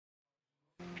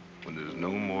when there's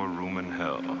no more room in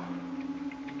hell,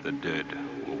 the dead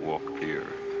will walk the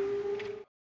earth.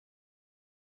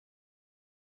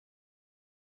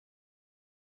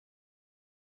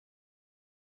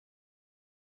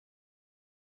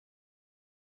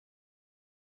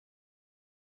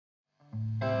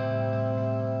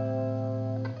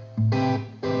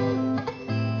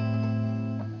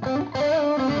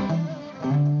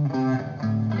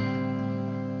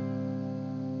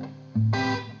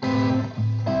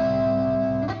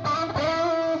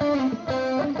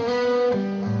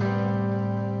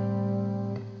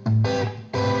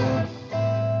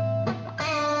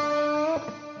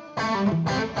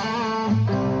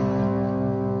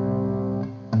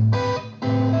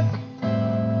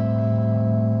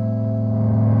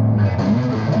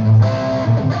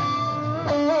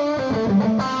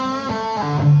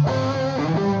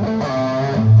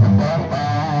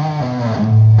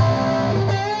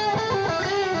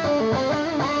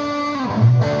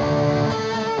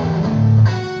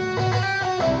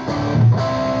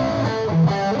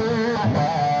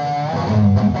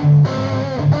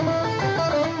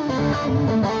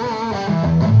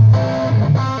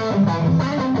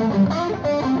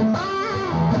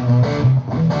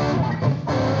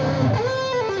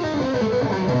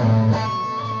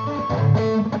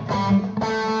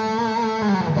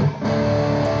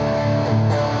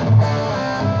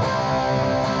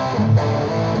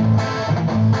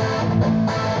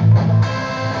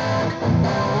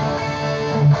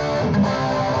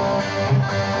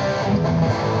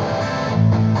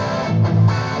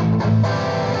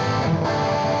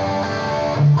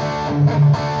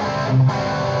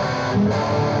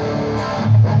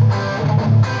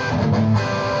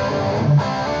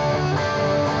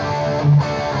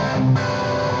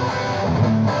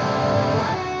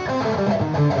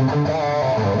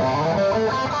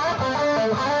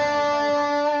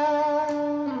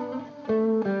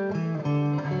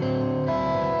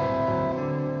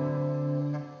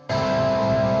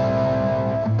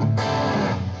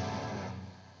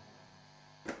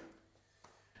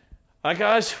 Hi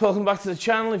guys, welcome back to the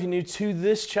channel. If you're new to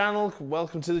this channel,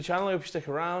 welcome to the channel. I hope you stick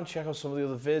around, check out some of the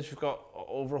other vids. We've got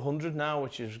over 100 now,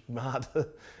 which is mad.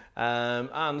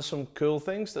 And some cool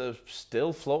things that are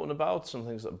still floating about, some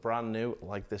things that are brand new,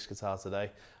 like this guitar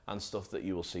today, and stuff that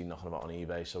you will see knocking about on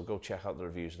eBay. So go check out the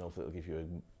reviews and hopefully it'll give you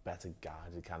a better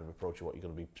guided kind of approach of what you're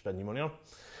going to be spending your money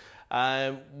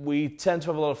on. We tend to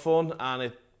have a lot of fun,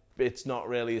 and it's not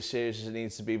really as serious as it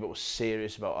needs to be, but we're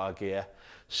serious about our gear.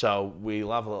 So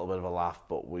we'll have a little bit of a laugh,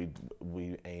 but we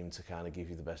aim to kind of give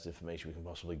you the best information we can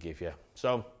possibly give you.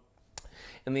 So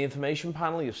in the information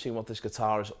panel, you've seen what this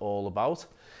guitar is all about.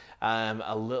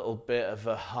 A little bit of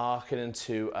a harkening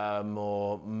to a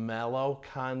more mellow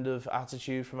kind of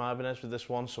attitude from Ibanez with this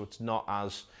one. So it's not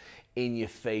as in your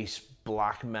face,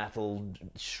 black metal,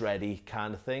 shreddy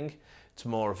kind of thing. It's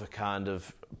more of a kind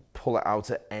of pull it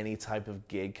out at any type of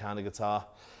gig kind of guitar.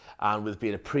 And with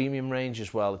being a premium range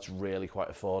as well, it's really quite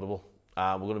affordable.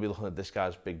 We're going to be looking at this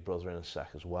guy's big brother in a sec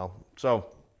as well. So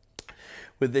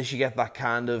with this, you get that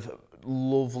kind of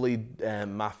lovely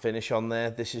matte finish on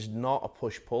there. This is not a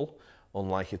push-pull,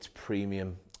 unlike its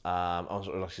premium,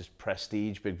 like its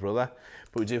prestige big brother.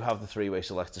 But we do have the three-way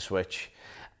selector switch,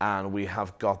 and we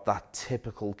have got that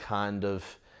typical kind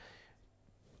of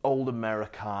old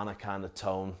Americana kind of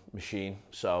tone machine.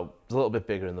 So it's a little bit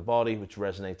bigger in the body, which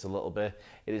resonates a little bit.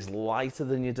 It is lighter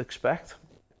than you'd expect,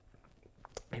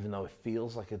 even though it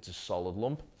feels like it's a solid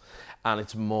lump. And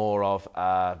it's more of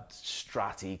a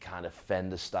Stratty kind of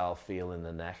Fender style feel in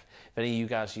the neck. If any of you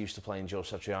guys are used to playing Joe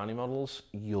Satriani models,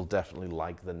 you'll definitely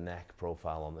like the neck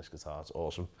profile on this guitar. It's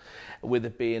awesome. With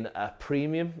it being a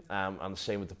premium, and the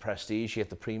same with the Prestige, you get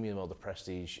the premium or the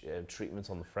Prestige treatment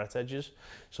on the fret edges.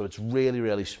 So it's really,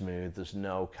 really smooth. There's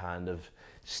no kind of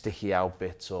sticky out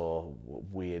bits or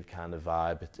weird kind of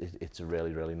vibe. It's a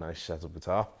really, really nice setup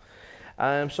guitar.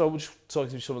 So we'll just talk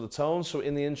through some of the tones. So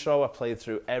in the intro, I played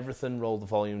through everything, rolled the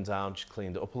volume down, just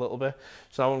cleaned it up a little bit.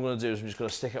 So now what I'm going to do is I'm just going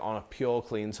to stick it on a pure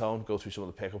clean tone, go through some of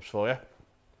the pickups for you.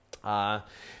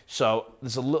 So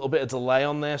there's a little bit of delay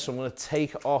on there, so I'm going to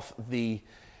take off the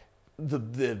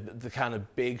kind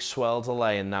of big swell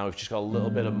delay, and now we've just got a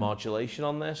little bit of modulation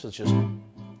on there. So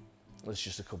there's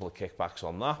just a couple of kickbacks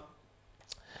on that.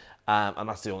 And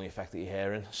that's the only effect that you're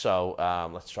hearing. So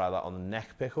let's try that on the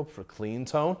neck pickup for a clean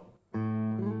tone.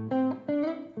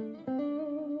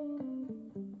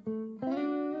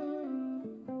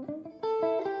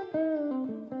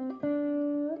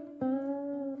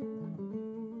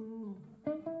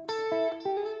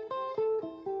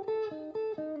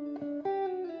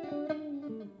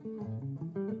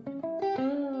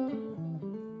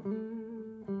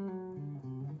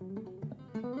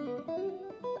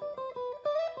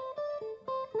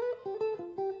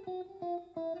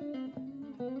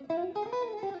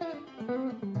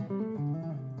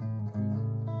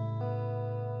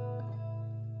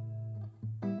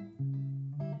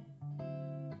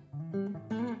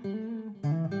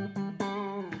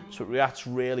 so it reacts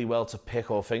really well to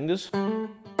pick or fingers.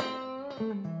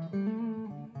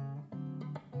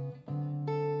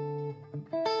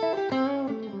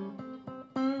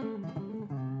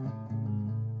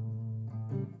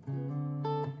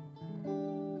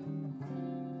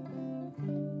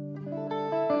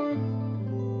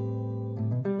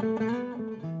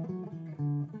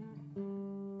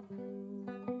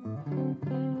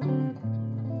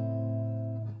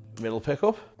 Middle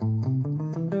pickup.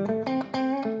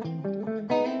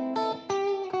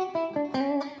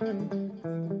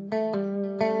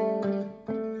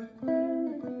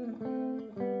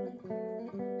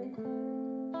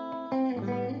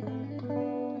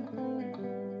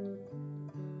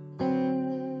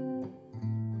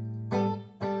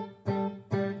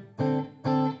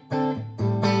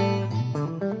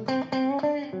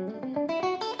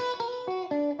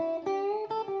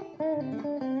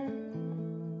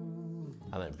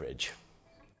 And then bridge.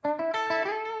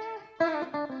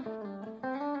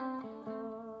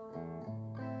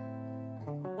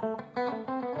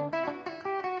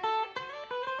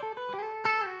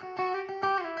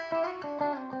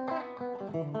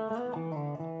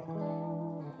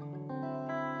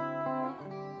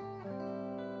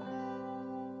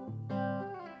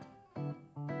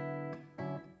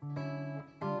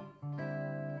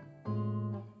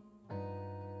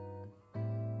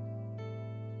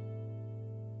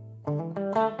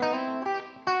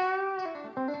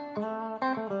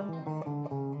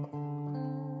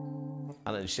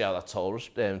 And then you see how that tone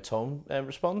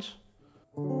responds.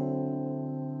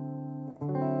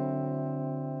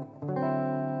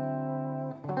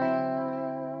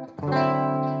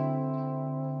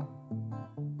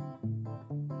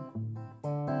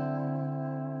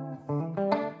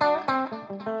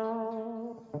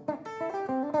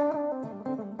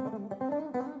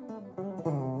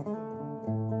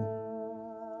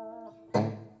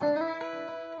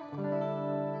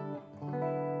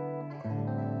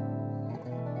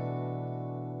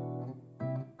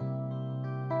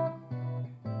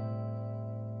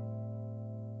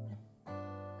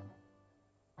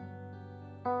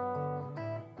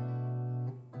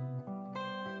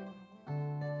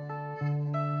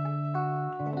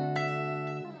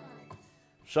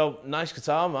 So, nice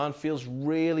guitar, man. Feels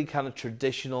really kind of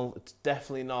traditional. It's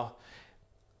definitely not,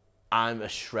 I'm a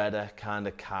shredder kind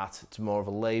of cat. It's more of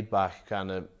a laid back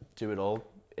kind of do it all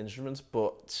instrument,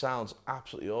 but it sounds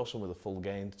absolutely awesome with a full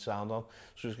gain sound on.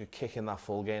 So just gonna kick in that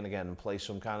full gain again and play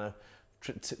some kind of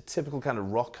typical kind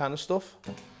of rock kind of stuff.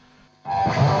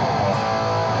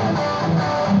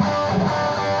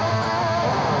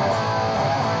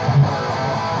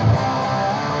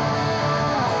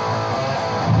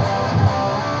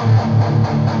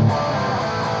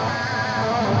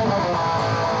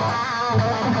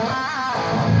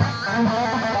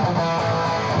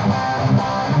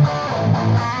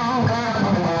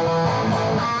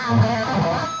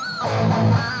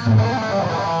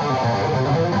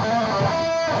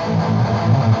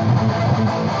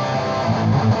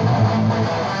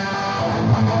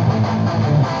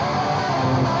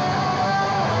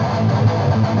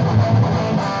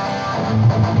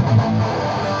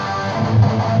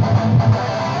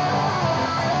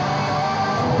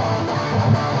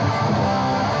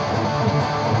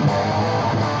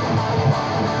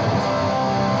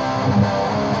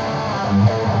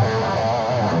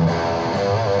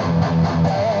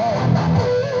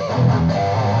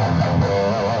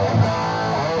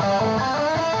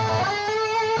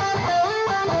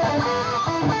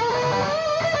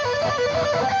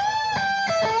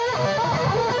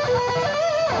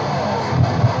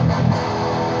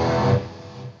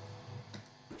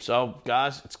 So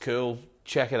guys, it's cool,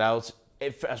 check it out.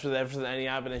 As with everything, any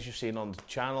Ibanez you've seen on the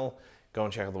channel, go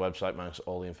and check out the website, man, because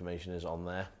all the information is on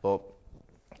there. But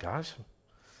guys,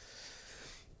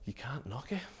 you can't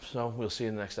knock it. So we'll see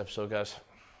you in the next episode, guys.